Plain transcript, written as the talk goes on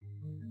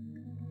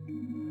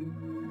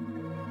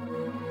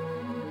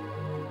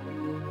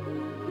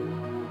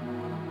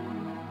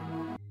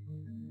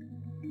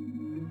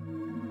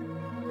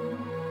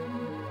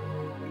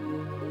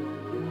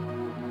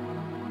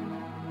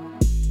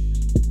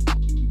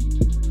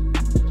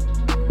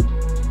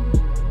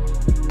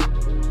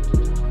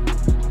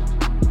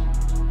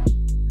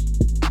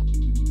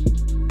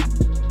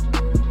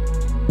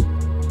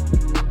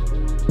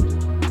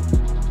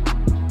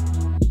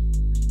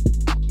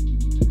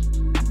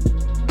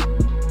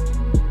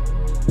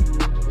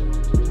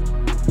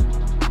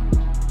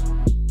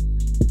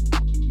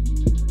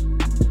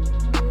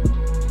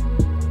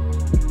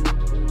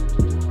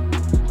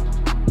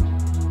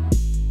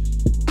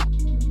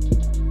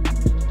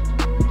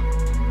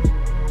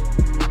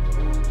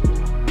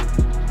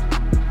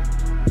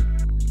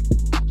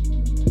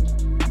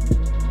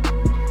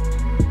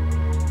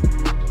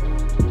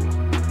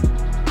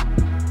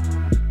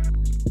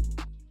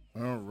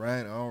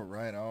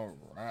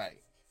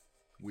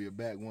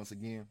once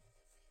again.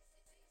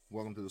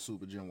 Welcome to the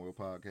Super GenWorld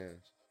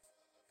podcast,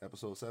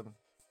 episode 7.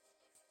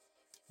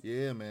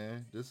 Yeah,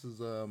 man, this is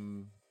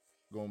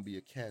gonna be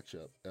a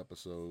catch-up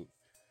episode.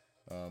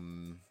 I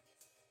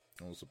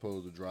was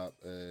supposed to drop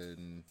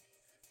an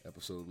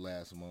episode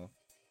last month,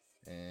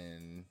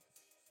 and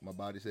my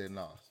body said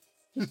nah.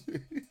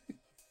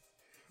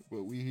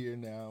 But we here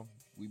now.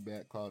 We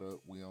back, caught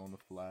up. We on the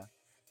fly,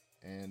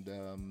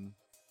 and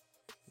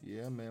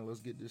yeah, man,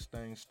 let's get this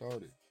thing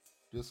started.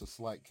 Just a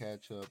slight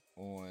catch up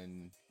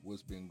on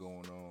what's been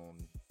going on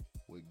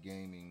with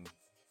gaming,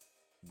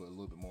 but a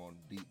little bit more on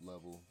the deep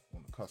level,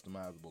 on the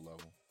customizable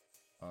level.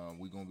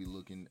 We're going to be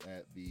looking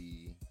at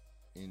the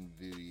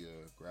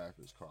NVIDIA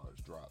graphics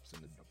cards drops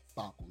and the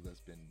debacle that's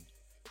been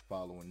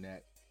following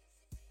that.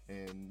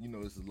 And, you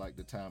know, this is like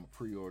the time of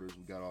pre-orders.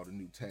 We got all the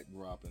new tech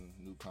dropping,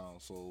 new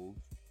consoles.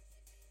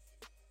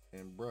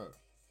 And, bruh,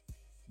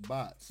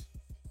 bots.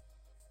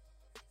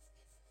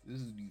 This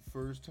is the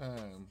first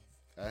time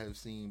I have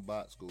seen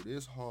bots go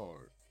this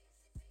hard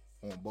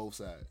on both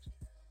sides.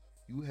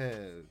 You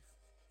have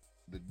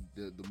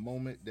the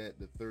moment that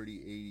the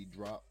 3080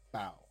 dropped,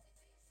 bow.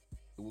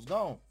 It was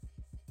gone.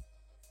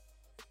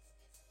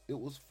 It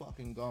was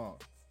fucking gone.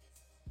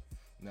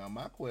 Now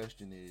my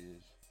question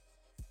is,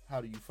 how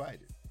do you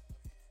fight it?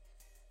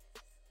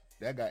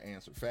 That got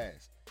answered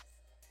fast.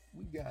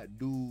 We got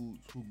dudes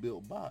who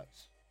built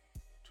bots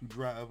to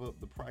drive up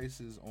the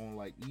prices on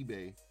like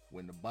eBay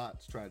when the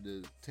bots tried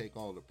to take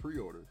all the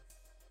pre-orders.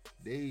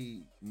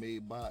 They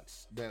made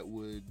bots that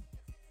would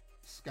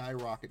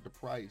skyrocket the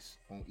price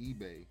on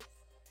eBay.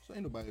 So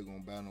ain't nobody gonna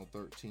buy no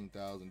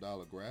 $13,000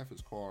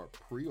 graphics card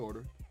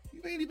pre-order.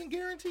 You ain't even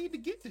guaranteed to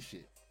get the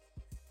shit.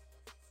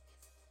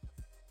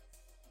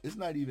 It's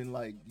not even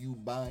like you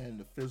buying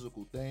the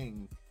physical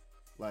thing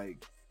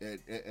like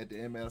at the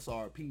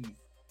MSRP,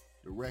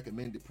 the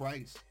recommended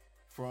price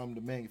from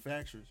the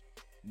manufacturers.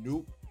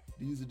 Nope.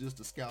 These are just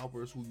the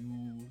scalpers who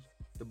use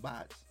the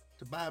bots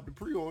to buy up the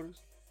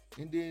pre-orders.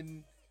 And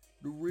then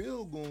the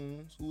real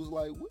goons who was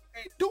like, we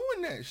ain't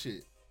doing that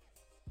shit.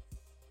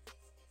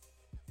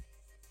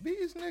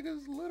 These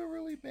niggas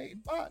literally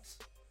made bots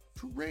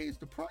to raise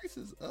the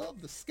prices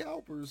of the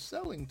scalpers'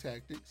 selling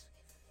tactics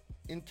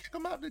and kick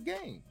them out the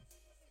game.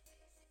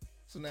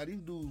 So now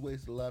these dudes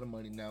wasted a lot of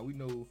money. Now we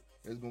know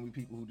there's going to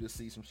be people who just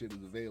see some shit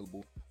is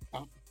available.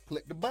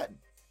 Click the button.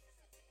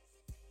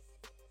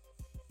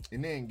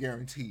 And they ain't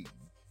guaranteed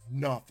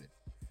nothing.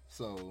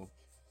 So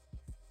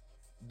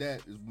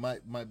that is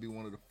might be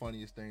one of the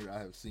funniest things I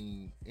have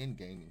seen in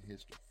gaming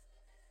history.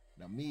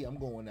 Now me, I'm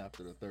going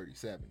after the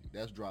 3070.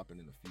 That's dropping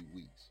in a few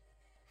weeks.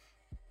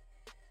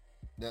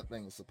 That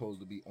thing is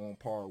supposed to be on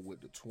par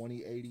with the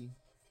 2080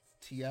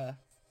 Ti,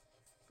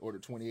 or the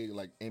 2080,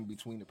 like in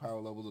between the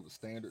power levels of the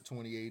standard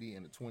 2080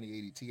 and the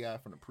 2080 Ti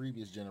from the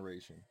previous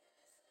generation.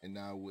 And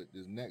now with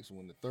this next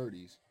one, the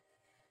 30s,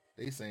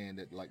 they saying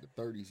that like the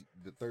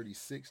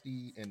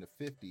 3060 and the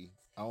 50,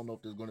 I don't know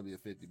if there's going to be a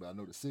 50, but I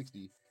know the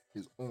 60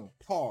 is on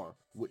par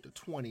with the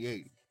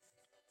 2080.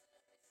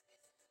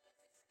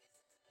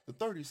 The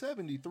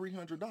 3070,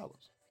 $300.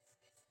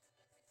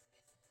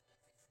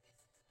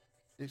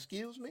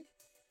 Excuse me?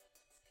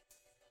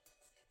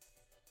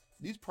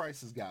 These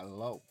prices got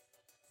low.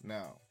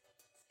 Now,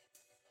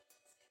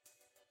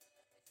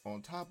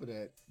 on top of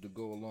that, to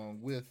go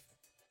along with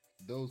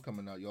those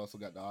coming out, you also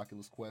got the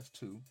Oculus Quest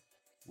 2,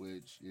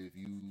 which if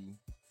you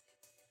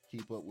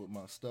keep up with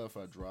my stuff,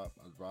 I drop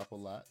a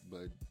lot,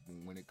 but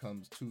when it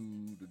comes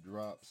to the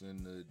drops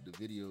and the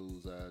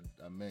videos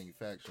I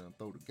manufacture and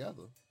throw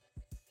together,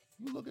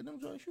 you look at them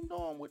joints, you know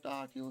I'm with the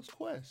Oculus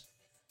Quest.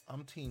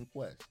 I'm Team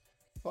Quest.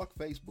 Fuck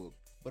Facebook,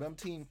 but I'm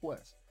Team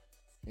Quest.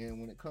 And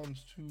when it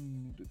comes to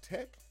the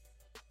tech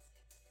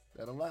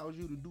that allows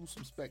you to do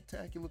some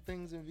spectacular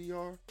things in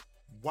VR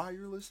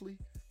wirelessly,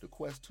 the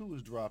Quest 2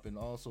 is dropping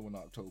also in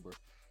October.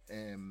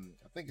 And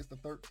I think it's the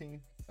 13th.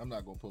 I'm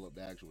not going to pull up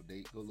the actual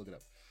date. Go look it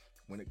up.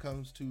 When it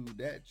comes to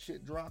that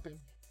shit dropping,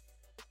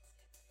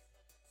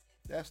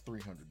 that's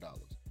 $300.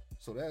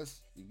 So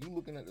that's, if you're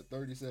looking at the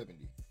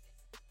 3070,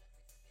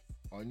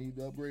 all you need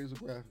to upgrade is a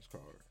graphics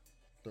card.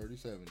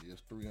 3070,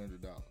 that's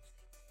 $300.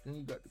 Then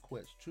you got the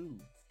Quest 2,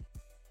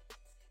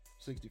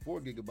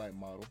 64 gigabyte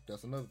model,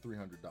 that's another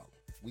 $300.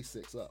 We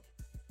 6 up.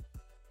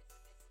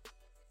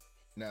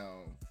 Now,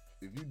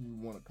 if you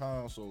want a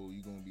console,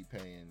 you're going to be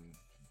paying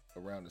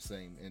around the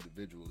same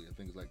individually. I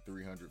think it's like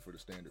 $300 for the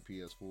standard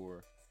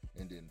PS4,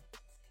 and then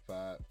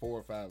 $400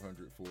 or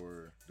 $500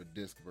 for the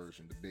disc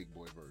version, the big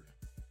boy version.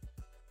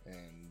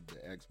 And the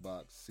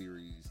Xbox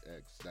Series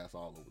X, that's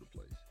all over the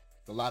place.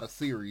 A lot of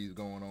series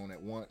going on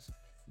at once.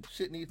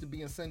 Shit needs to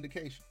be in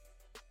syndication.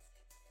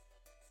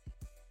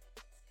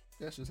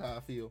 That's just how I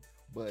feel.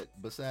 But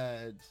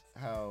besides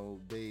how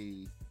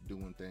they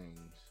doing things,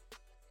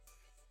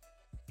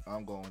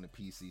 I'm going to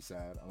PC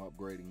side. I'm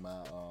upgrading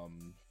my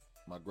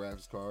my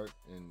graphics card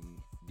and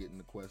getting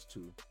the Quest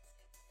 2.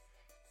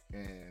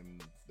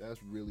 And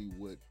that's really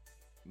what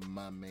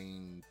my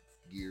main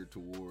gear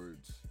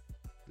towards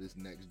this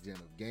next gen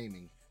of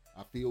gaming.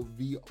 I feel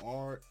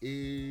VR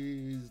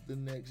is the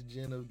next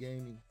gen of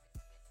gaming.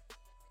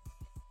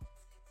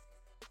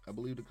 I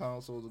believe the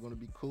consoles are going to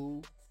be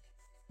cool.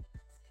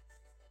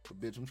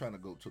 But bitch, I'm trying to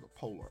go to the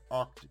polar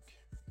Arctic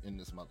in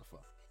this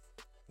motherfucker.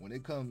 When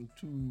it comes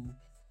to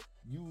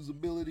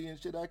usability and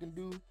shit I can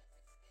do,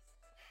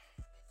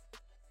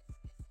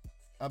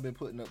 I've been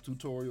putting up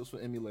tutorials for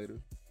emulator.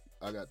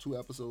 I got 2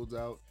 episodes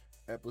out.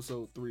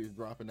 Episode 3 is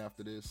dropping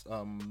after this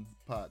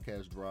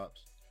podcast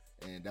drops.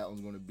 And that one's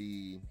going to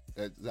be,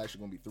 it's actually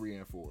going to be 3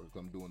 and 4.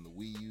 I'm doing the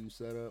Wii U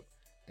setup,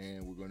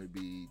 and we're going to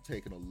be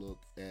taking a look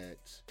at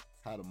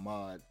how to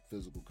mod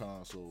physical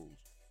consoles.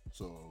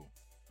 So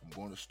I'm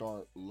going to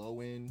start low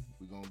end.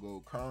 We're going to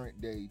go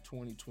current day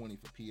 2020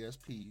 for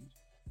PSPs,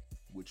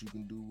 which you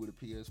can do with a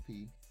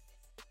PSP.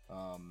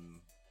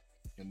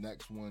 The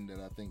next one that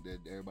I think that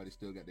everybody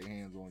still got their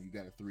hands on, you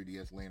got a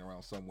 3DS laying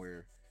around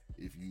somewhere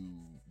if you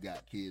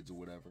got kids or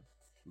whatever.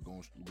 We're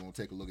going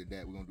to take a look at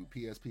that. We're going to do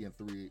PSP and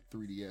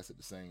 3DS at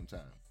the same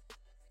time.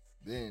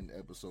 Then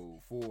episode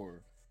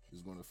 4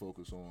 is going to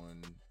focus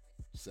on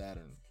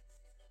Saturn.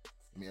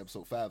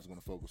 Episode 5 is going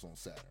to focus on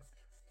Saturn.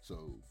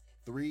 So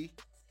 3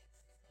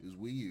 is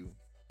Wii U.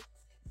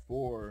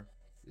 4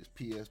 is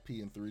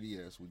PSP and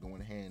 3DS. We're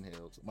going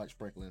handhelds. I might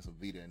sprinkle in some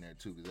Vita in there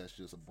too, because that's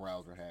just a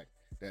browser hack.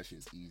 That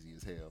shit's easy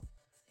as hell.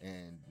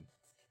 And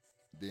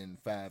then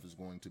 5 is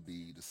going to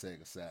be the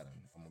Sega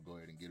Saturn. I'm going to go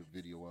ahead and get a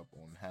video up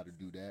on how to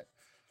do that.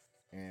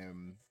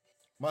 And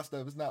my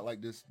stuff, it's not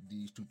like these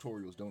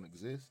tutorials don't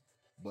exist,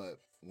 but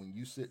when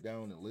you sit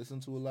down and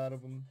listen to a lot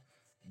of them,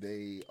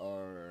 they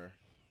are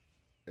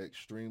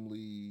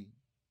extremely,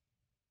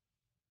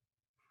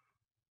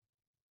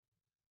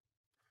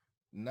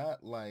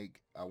 not like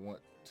I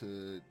want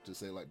to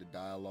say like the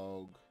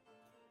dialogue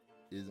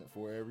isn't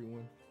for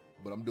everyone,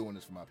 but I'm doing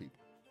this for my people.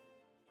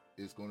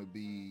 It's going to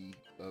be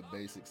a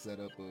basic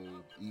setup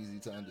of easy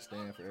to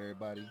understand for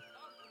everybody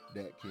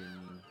that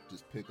can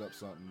just pick up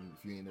something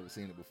if you ain't never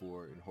seen it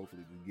before, and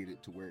hopefully you get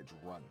it to where it's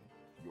running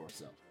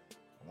yourself.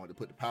 I want to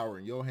put the power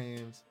in your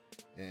hands,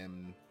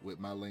 and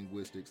with my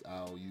linguistics,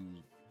 I'll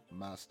use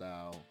my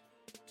style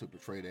to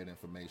portray that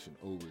information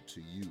over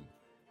to you.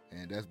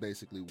 And that's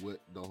basically what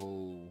the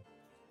whole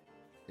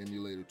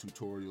emulator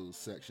tutorials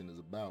section is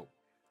about,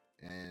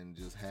 and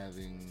just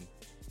having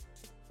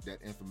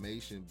that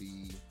information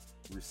be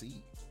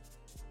received.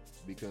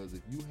 Because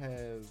if you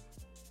have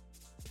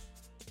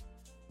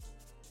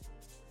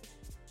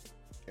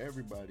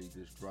everybody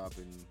just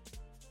dropping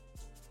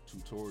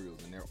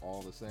tutorials and they're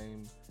all the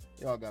same,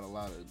 they all got a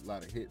lot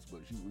of hits,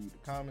 but if you read the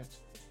comments,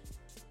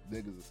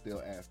 niggas are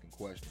still asking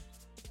questions.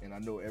 And I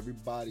know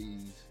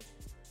everybody's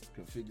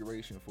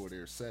configuration for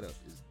their setup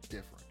is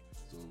different.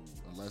 So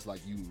unless like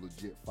you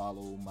legit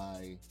follow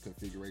my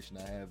configuration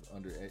I have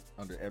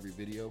under every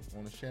video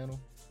on this channel,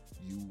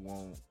 you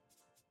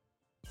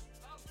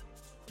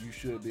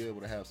should be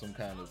able to have some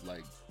kind of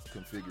like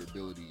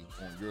configurability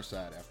on your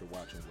side after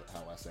watching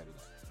how I set it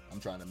up. I'm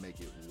trying to make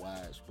it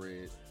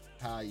widespread,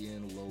 high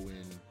end, low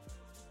end.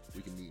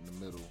 We can meet in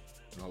the middle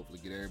and hopefully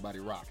get everybody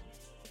rocking.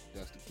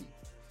 That's the key.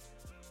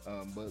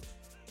 But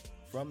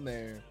from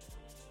there,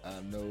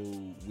 I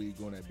know we're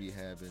gonna be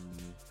having,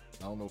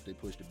 I don't know if they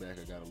pushed it back,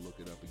 I gotta look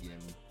it up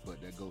again, but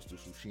that Ghost of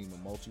Tsushima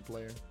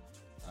multiplayer.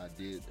 I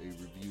did a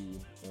review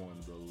on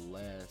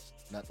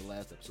not the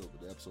last episode, but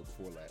the episode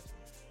before last.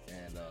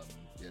 And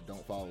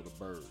Don't Follow the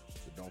Birds.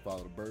 The Don't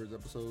Follow the Birds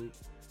episode,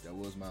 that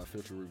was my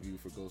official review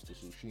for Ghost of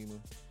Tsushima.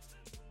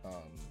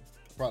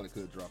 Probably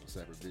could drop a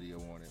separate video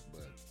on it,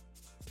 but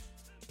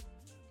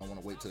I want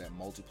to wait till that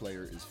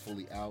multiplayer is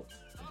fully out,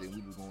 and then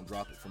we were going to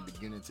drop it from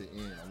beginning to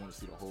end. I want to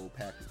see the whole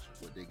package,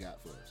 what they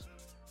got for us.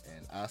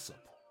 And I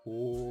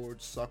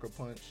support Sucker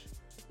Punch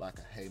like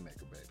a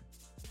haymaker, baby.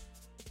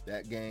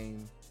 That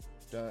game,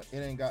 it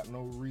ain't got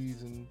no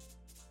reason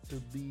to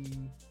be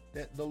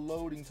that. The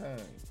loading time.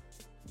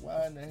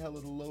 Why in the hell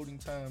are the loading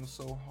times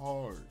so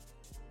hard?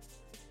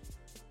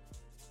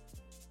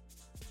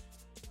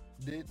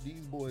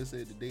 These boys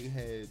said that they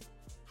had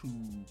to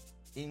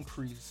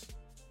increase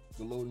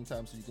the loading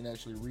time so you can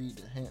actually read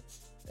the hints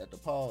at the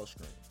pause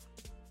screen.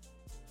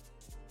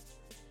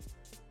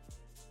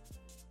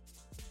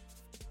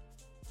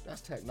 That's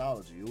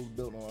technology. It was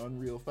built on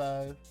Unreal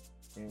 5,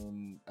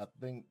 and I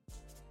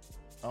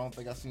don't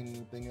think I've seen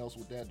anything else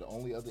with that. The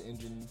only other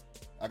engine,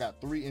 I got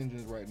 3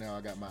 engines right now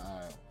I got my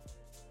eye on.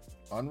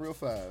 Unreal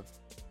 5,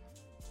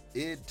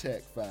 id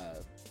Tech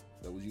 5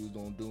 that was used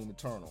on Doom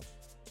Eternal.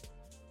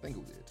 I think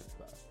it was id Tech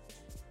 5.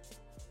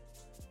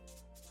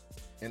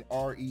 An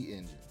RE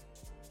engine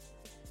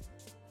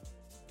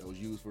that was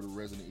used for the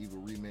Resident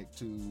Evil Remake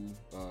 2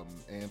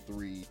 and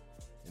 3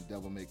 and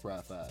Devil May Cry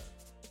 5.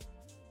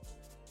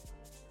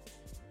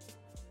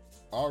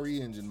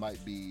 RE engine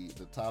might be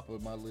the top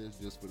of my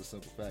list just for the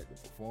simple fact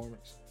of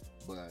performance,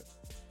 but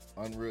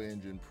Unreal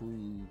Engine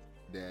proved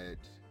that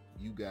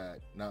you got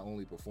not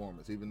only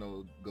performance, even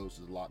though Ghost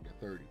is locked at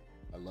 30,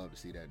 I love to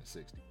see that in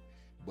 60,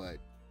 but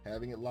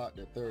having it locked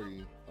at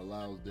 30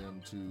 allows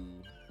them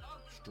to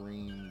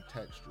stream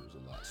textures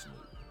a lot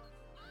smoother.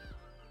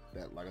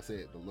 That, like I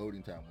said, the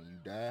loading time, when you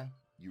die,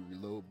 you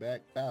reload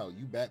back,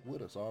 you back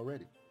with us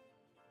already.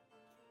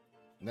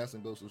 And that's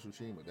in Ghost of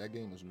Tsushima. That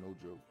game is no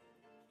joke.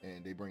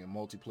 and they bring a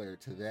multiplayer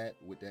to that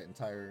with that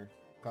entire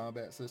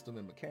combat system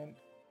and mechanic.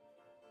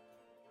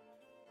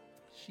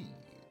 Shit.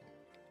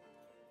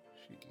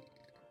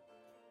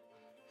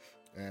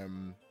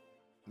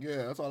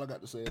 Yeah, that's all I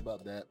got to say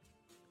about that.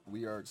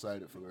 We are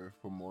excited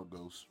for more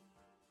Ghost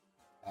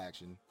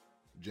action.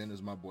 Jin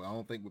is my boy. I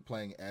don't think we're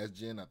playing as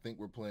Jin. I think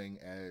we're playing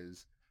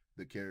as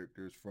the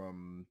characters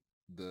from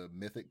the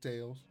Mythic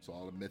Tales. So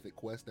all the Mythic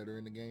quests that are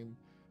in the game,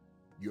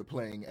 you're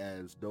playing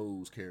as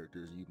those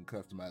characters. You can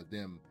customize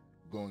them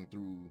going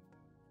through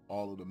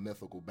all of the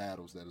mythical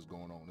battles that is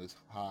going on. It's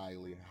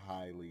highly,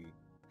 highly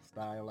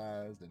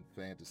stylized and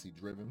fantasy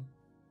driven.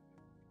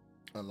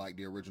 Unlike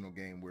the original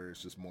game where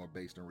it's just more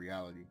based in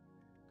reality.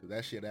 Because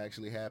that shit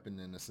actually happened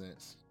in a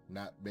sense.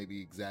 Not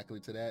maybe exactly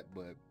to that,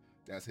 but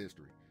that's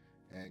history.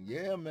 And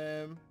yeah,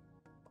 man,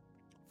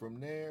 from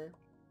there,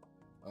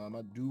 I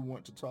do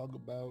want to talk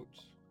about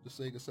the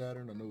Sega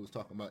Saturn. I know it was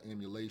talking about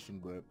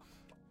emulation, but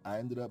I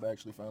ended up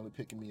actually finally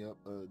picking me up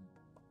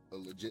a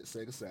legit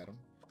Sega Saturn.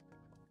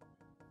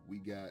 We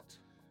got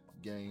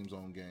games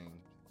on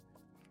games.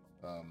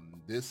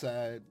 This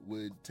side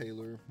would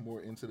tailor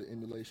more into the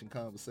emulation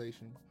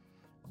conversation,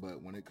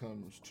 but when it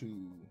comes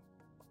to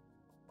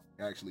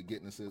actually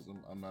getting a system,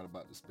 I'm not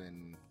about to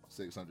spend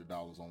 $600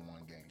 on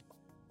one game.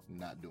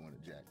 Not doing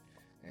it, Jack.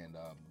 And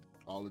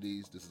all of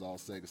these, this is all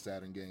Sega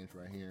Saturn games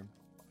right here.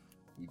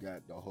 We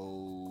got the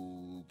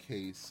whole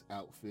case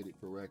outfitted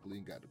correctly.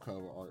 Got the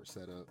cover art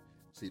set up.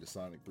 See the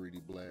Sonic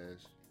 3D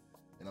Blast.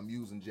 And I'm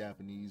using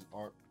Japanese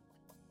art,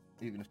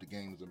 even if the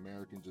game is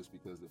American, just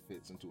because it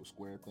fits into a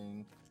square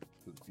thing.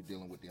 Because if you're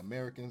dealing with the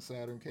American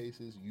Saturn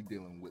cases, you're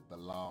dealing with the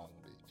long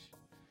bitch.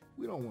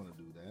 We don't want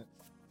to do that.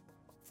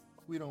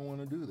 We don't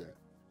want to do that.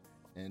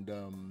 And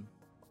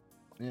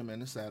yeah, man,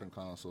 this Saturn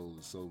console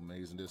is so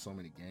amazing. There's so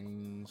many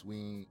games we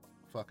ain't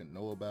fucking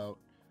know about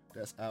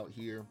that's out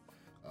here.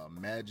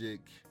 Magic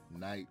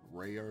Knight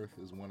Ray Earth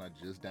is one I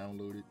just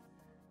downloaded,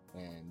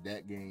 and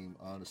that game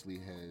honestly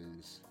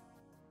has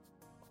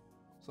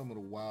some of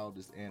the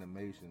wildest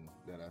animation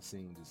that I've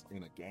seen just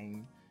in a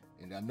game.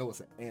 And I know it's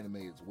an anime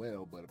as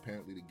well, but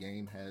apparently the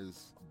game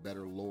has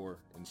better lore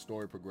and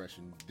story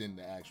progression than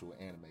the actual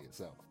anime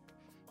itself.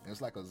 And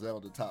it's like a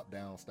Zelda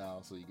top-down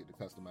style, so you get to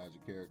customize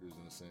your characters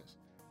in a sense.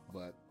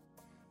 But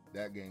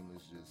that game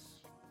is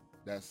just,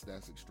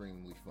 that's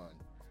extremely fun.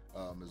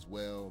 As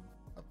well,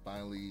 I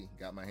finally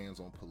got my hands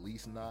on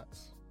Police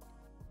Knots.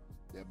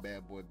 That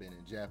bad boy been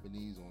in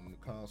Japanese on the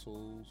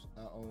consoles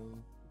I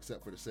own,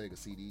 except for the Sega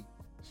CD.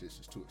 Shit's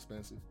just too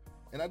expensive.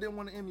 And I didn't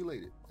want to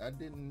emulate it. I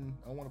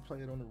want to play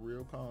it on the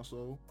real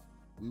console.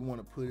 We want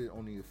to put it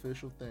on the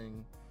official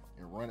thing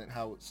and run it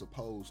how it's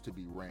supposed to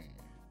be ran.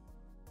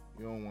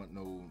 You don't want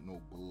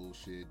no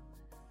bullshit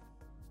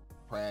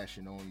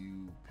crashing on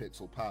you,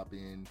 pixel pop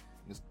in.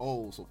 It's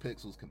old, so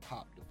pixels can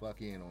pop the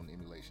fuck in on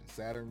emulation.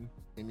 Saturn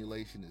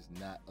emulation is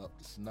not up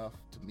to snuff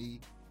to me,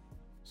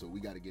 so we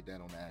got to get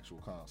that on the actual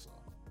console.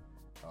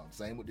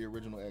 Same with the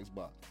original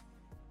Xbox.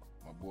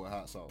 My boy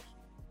Hot Sauce,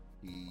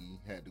 he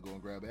had to go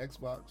and grab an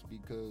Xbox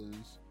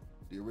because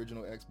the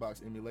original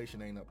Xbox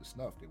emulation ain't up to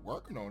snuff. They're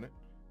working on it,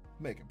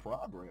 making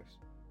progress,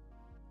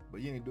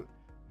 but you ain't do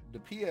the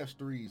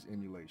PS3's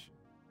emulation.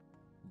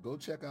 Go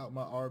check out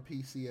my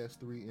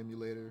RPCS3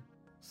 emulator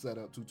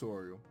setup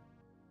tutorial.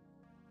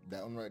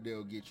 That one right there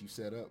will get you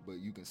set up, but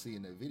you can see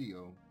in that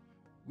video,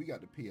 we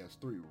got the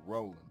PS3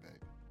 rolling, baby.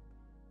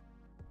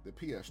 The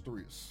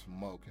PS3 is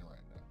smoking right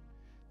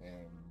now,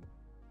 and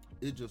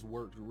it just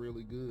works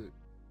really good.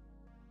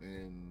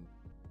 And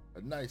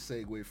a nice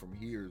segue from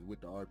here is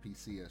with the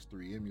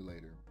RPCS3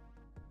 emulator.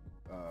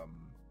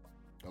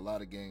 A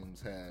lot of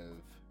games have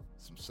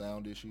some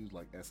sound issues,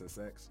 like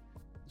SSX,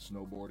 the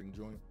snowboarding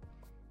joint.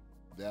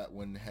 That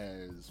one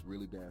has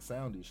really bad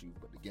sound issues,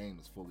 but the game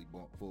is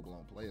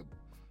full-blown playable.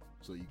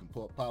 So you can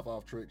pop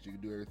off tricks, you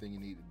can do everything you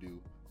need to do,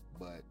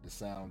 but the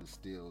sound is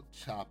still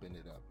chopping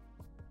it up.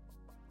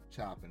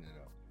 Chopped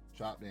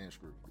and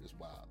screwed. It's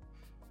wild.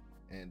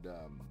 And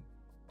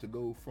to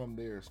go from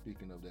there,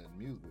 speaking of that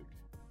music,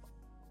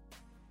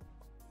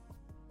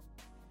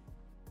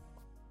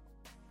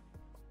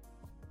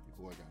 your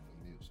boy got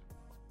no music.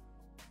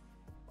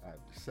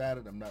 I've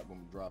decided I'm not going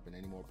to be dropping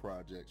any more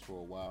projects for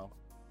a while,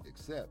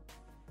 except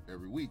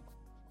every week.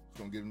 It's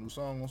going to get a new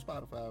song on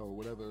Spotify or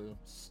whatever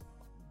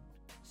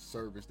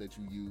service that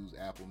you use,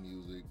 Apple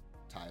Music,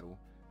 Tidal.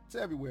 It's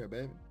everywhere,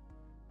 baby.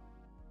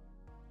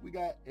 We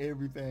got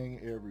everything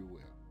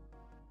everywhere.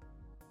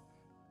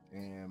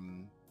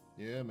 And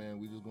yeah, man,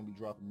 we just gonna be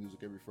dropping music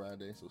every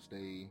Friday, so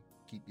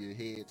keep your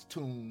heads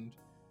tuned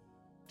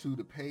to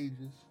the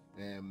pages.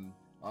 And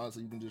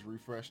honestly, you can just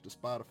refresh the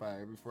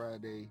Spotify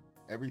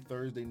every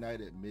Thursday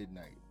night at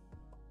midnight.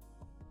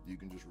 You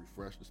can just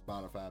refresh the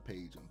Spotify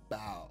page and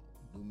bow,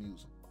 new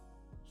music.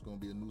 It's gonna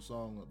be a new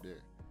song up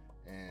there.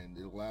 And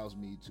it allows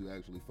me to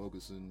actually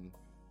focus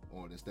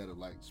on, instead of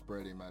like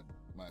spreading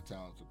my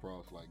talents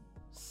across like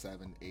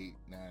 7, 8,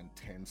 9,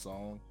 10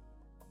 songs,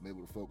 I'm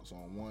able to focus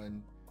on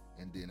one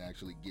and then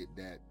actually get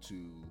that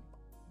to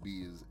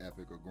be as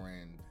epic or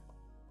grand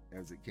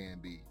as it can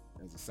be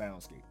as a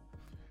soundscape.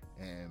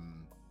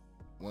 And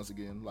once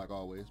again, like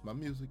always, my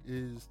music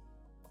is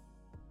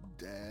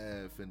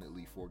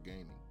definitely for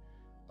gaming.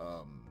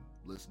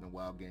 Listening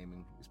while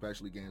gaming,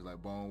 especially games like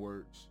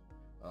Boneworks,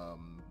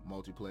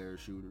 multiplayer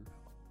shooters.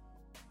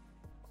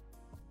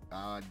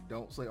 I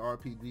don't say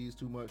RPGs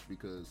too much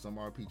because some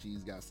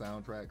RPGs got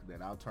soundtracks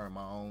that I'll turn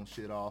my own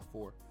shit off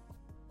for.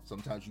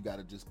 Sometimes you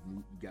gotta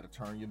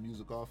turn your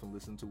music off and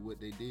listen to what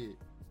they did.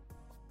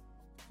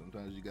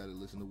 Sometimes you gotta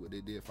listen to what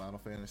they did. Final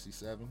Fantasy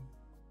VII.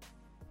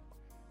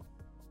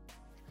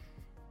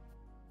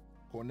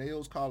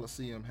 Corneo's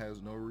Coliseum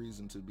has no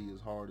reason to be as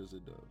hard as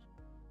it does.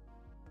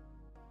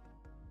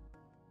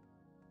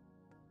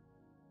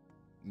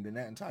 And then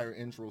that entire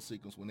intro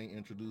sequence when they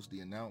introduced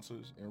the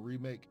announcers and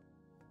remake,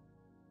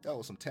 that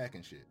was some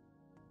Tekken shit.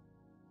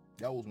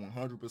 That was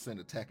 100%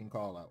 a Tekken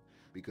call out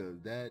because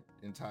that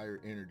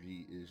entire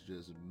energy is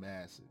just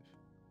massive.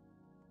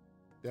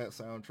 That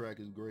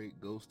soundtrack is great.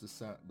 Ghost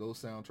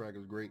soundtrack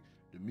is great.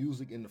 The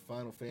music in the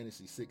Final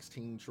Fantasy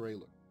 16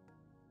 trailer.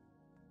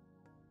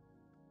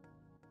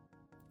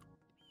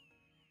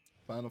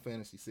 Final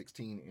Fantasy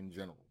 16 in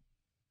general.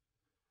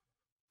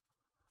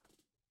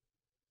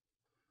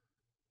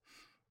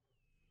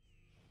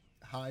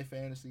 High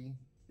fantasy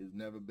has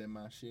never been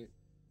my shit.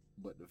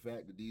 But the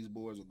fact that these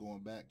boys are going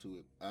back to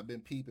it, I've been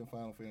peeping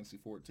Final Fantasy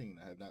 14.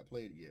 I have not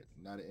played it yet.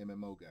 Not an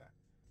MMO guy.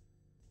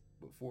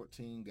 But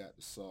 14 got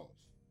the sauce.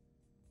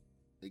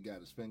 It got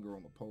his finger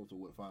on the pulse of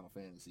what Final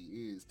Fantasy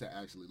is to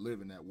actually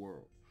live in that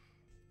world.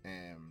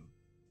 And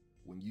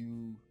when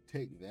you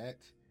take that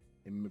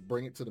and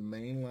bring it to the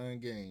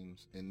mainline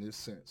games in this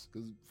sense,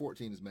 because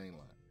 14 is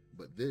mainline,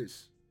 but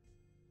this,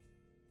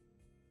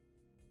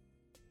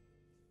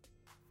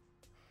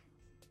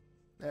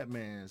 that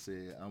man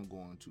said, I'm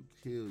going to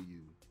kill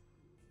you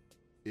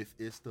if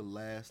it's the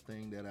last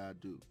thing that I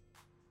do.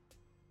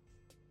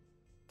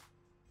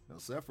 Now,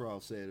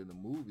 Sephiroth said in the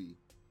movie,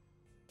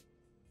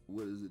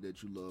 what is it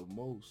that you love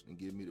most and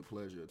give me the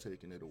pleasure of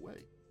taking it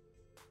away?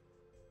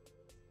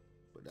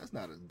 But that's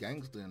not as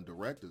gangster and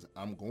direct as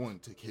I'm going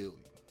to kill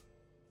you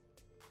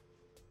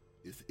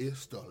if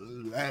it's the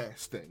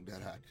last thing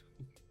that I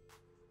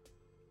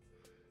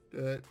do.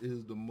 That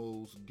is the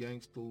most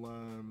gangster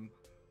line.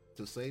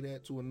 To say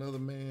that to another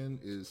man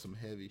is some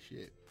heavy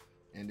shit.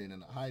 And then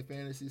in a high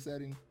fantasy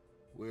setting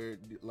where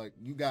like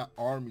you got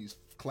armies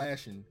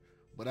clashing,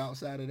 but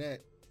outside of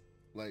that,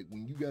 like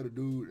when you got a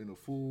dude in a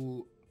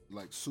full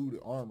like suited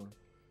armor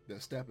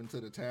that step into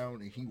the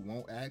town and he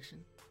won't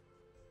action,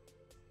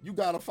 you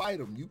gotta fight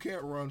him. You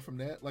can't run from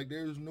that. Like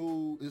there's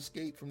no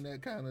escape from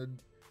that kind of.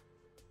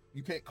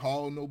 You can't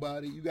call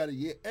nobody. You gotta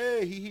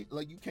hey,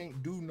 like you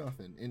can't do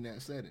nothing in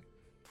that setting.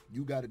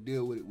 You gotta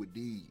deal with it with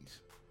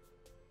these.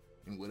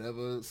 And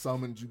whatever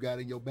summons you got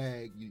in your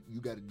bag, you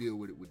got to deal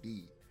with it with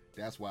these.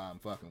 That's why I'm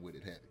fucking with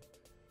it heavy.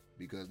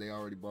 Because they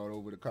already brought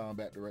over the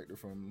combat director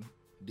from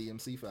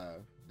DMC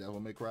 5, Devil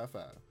May Cry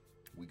 5.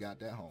 We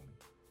got that homie.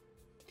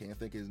 Can't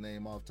think of his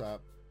name off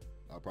top.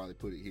 I'll probably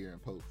put it here in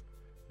post.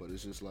 But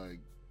it's just like,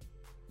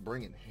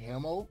 bringing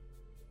him out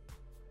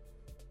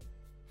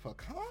for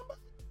combat?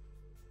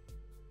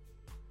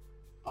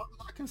 All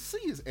I can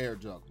see is air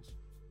juggles.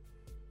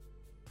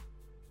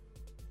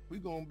 We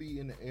gonna be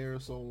in the air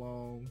so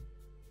long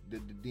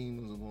that the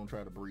demons are gonna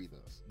try to breathe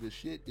us. This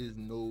shit is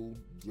no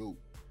joke.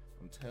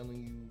 I'm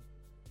telling you,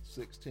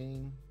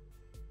 16,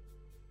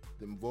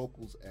 them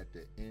vocals at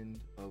the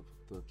end of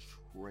the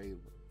trailer.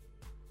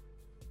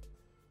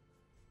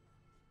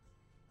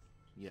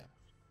 Yeah.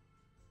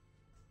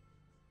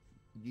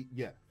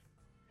 Yeah.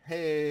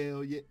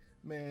 Hell yeah.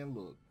 Man,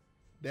 look,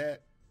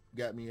 that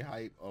got me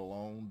hype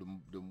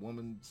alone. The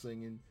woman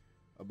singing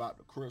about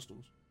the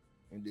crystals.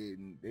 And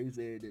then they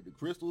said that the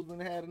crystals done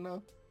had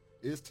enough.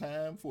 It's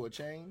time for a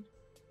change.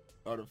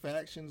 Are the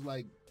factions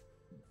like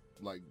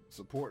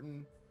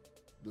supporting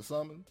the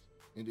summons?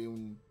 And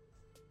then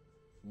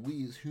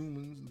we as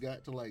humans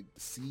got to like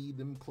see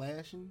them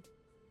clashing.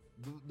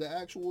 The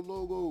actual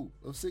logo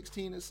of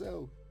 16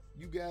 itself.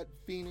 You got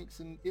Phoenix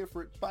and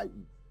Ifrit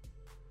fighting.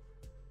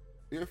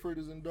 Ifrit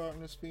is in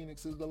darkness,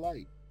 Phoenix is the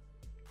light.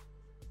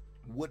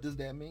 What does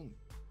that mean?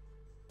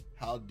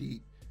 How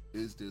deep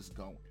is this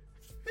going?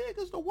 Big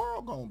is the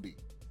world gonna be?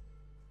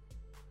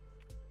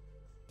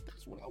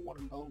 That's what I want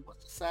to know.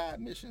 What's the side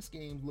mission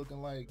schemes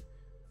looking like?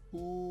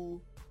 Who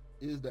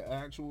is the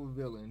actual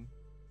villain?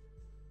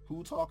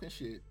 Who talking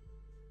shit?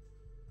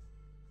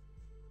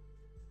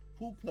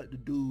 Who cut the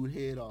dude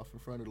head off in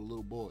front of the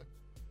little boy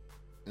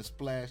and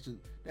splashed it?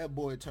 That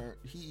boy turned,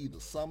 he either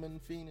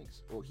summoned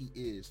Phoenix or he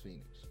is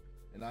Phoenix.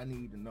 And I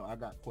need to know, I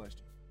got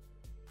questions.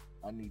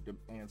 I need them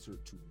answered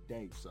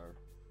today, sir.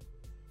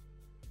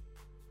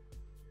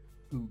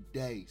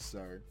 Today,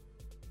 sir.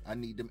 I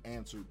need them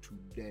answered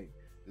today.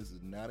 This is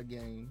not a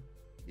game,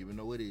 even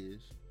though it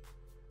is.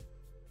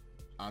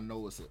 I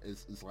know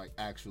it's like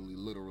actually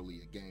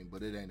literally a game,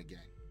 but it ain't a game.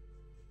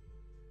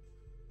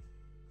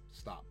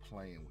 Stop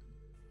playing with me.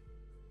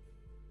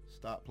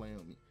 Stop playing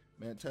with me.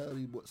 Man, tell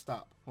you what,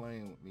 stop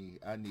playing with me.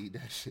 I need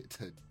that shit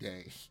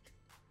today.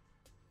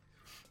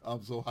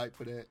 I'm so hyped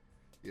for that.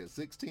 Yeah,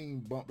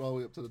 16 bumped all the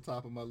way up to the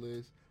top of my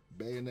list.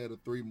 Bayonetta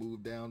 3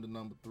 moved down to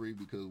number 3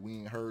 because we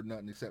ain't heard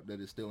nothing except that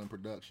it's still in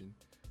production.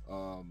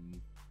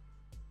 Um,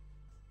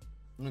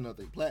 Another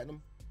thing,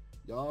 Platinum,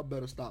 y'all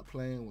better stop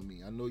playing with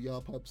me. I know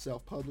y'all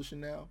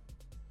self-publishing now.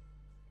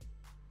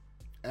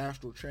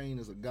 Astral Chain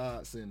is a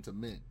godsend to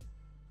men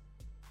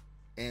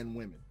and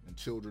women and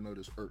children of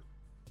this earth.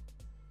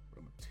 But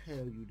I'm gonna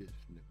tell you this,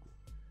 Nickel.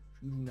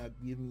 If you do not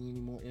give me any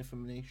more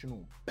information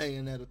on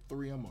Bayonetta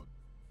 3, I'm a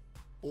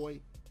boy.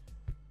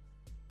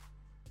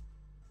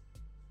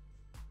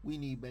 We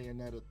need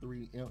Bayonetta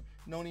 3.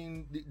 Don't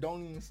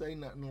even say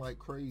nothing like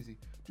crazy.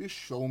 Just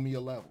show me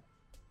a level.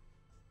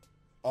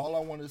 All I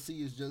want to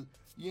see is just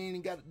you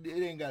ain't got it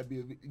ain't got to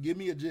be give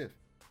me a GIF.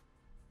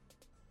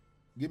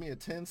 Give me a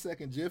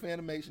 10-second GIF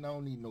animation. I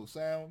don't need no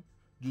sound.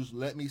 Just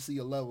let me see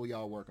a level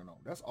y'all working on.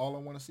 That's all I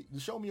want to see.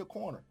 Just show me a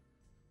corner.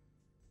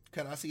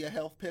 Can I see a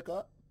health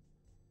pickup?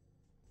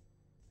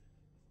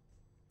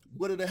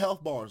 What do the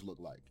health bars look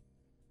like?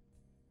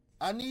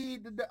 I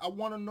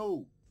want to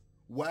know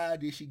why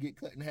did she get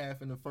cut in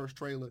half in the first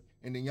trailer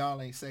and then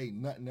y'all ain't say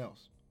nothing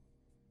else.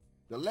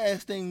 The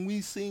last thing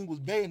we seen was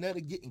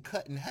Bayonetta getting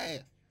cut in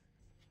half.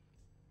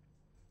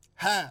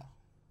 How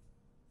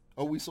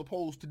are we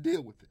supposed to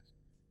deal with this?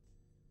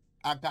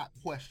 I got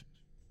questions.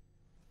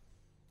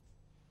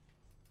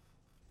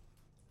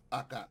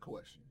 I got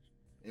questions.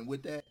 And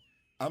with that,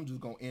 I'm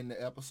just gonna end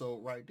the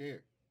episode right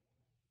there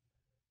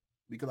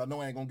because I know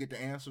I ain't gonna get the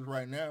answers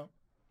right now.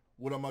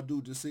 What I'm gonna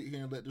do? Just sit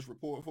here and let this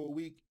report for a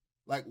week?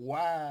 Like,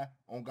 why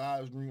on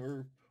God's green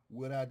earth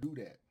would I do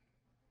that?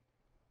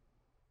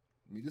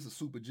 I mean, this is a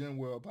super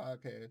GenWorld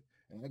podcast,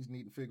 and I just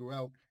need to figure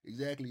out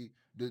exactly.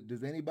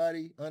 Does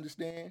anybody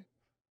understand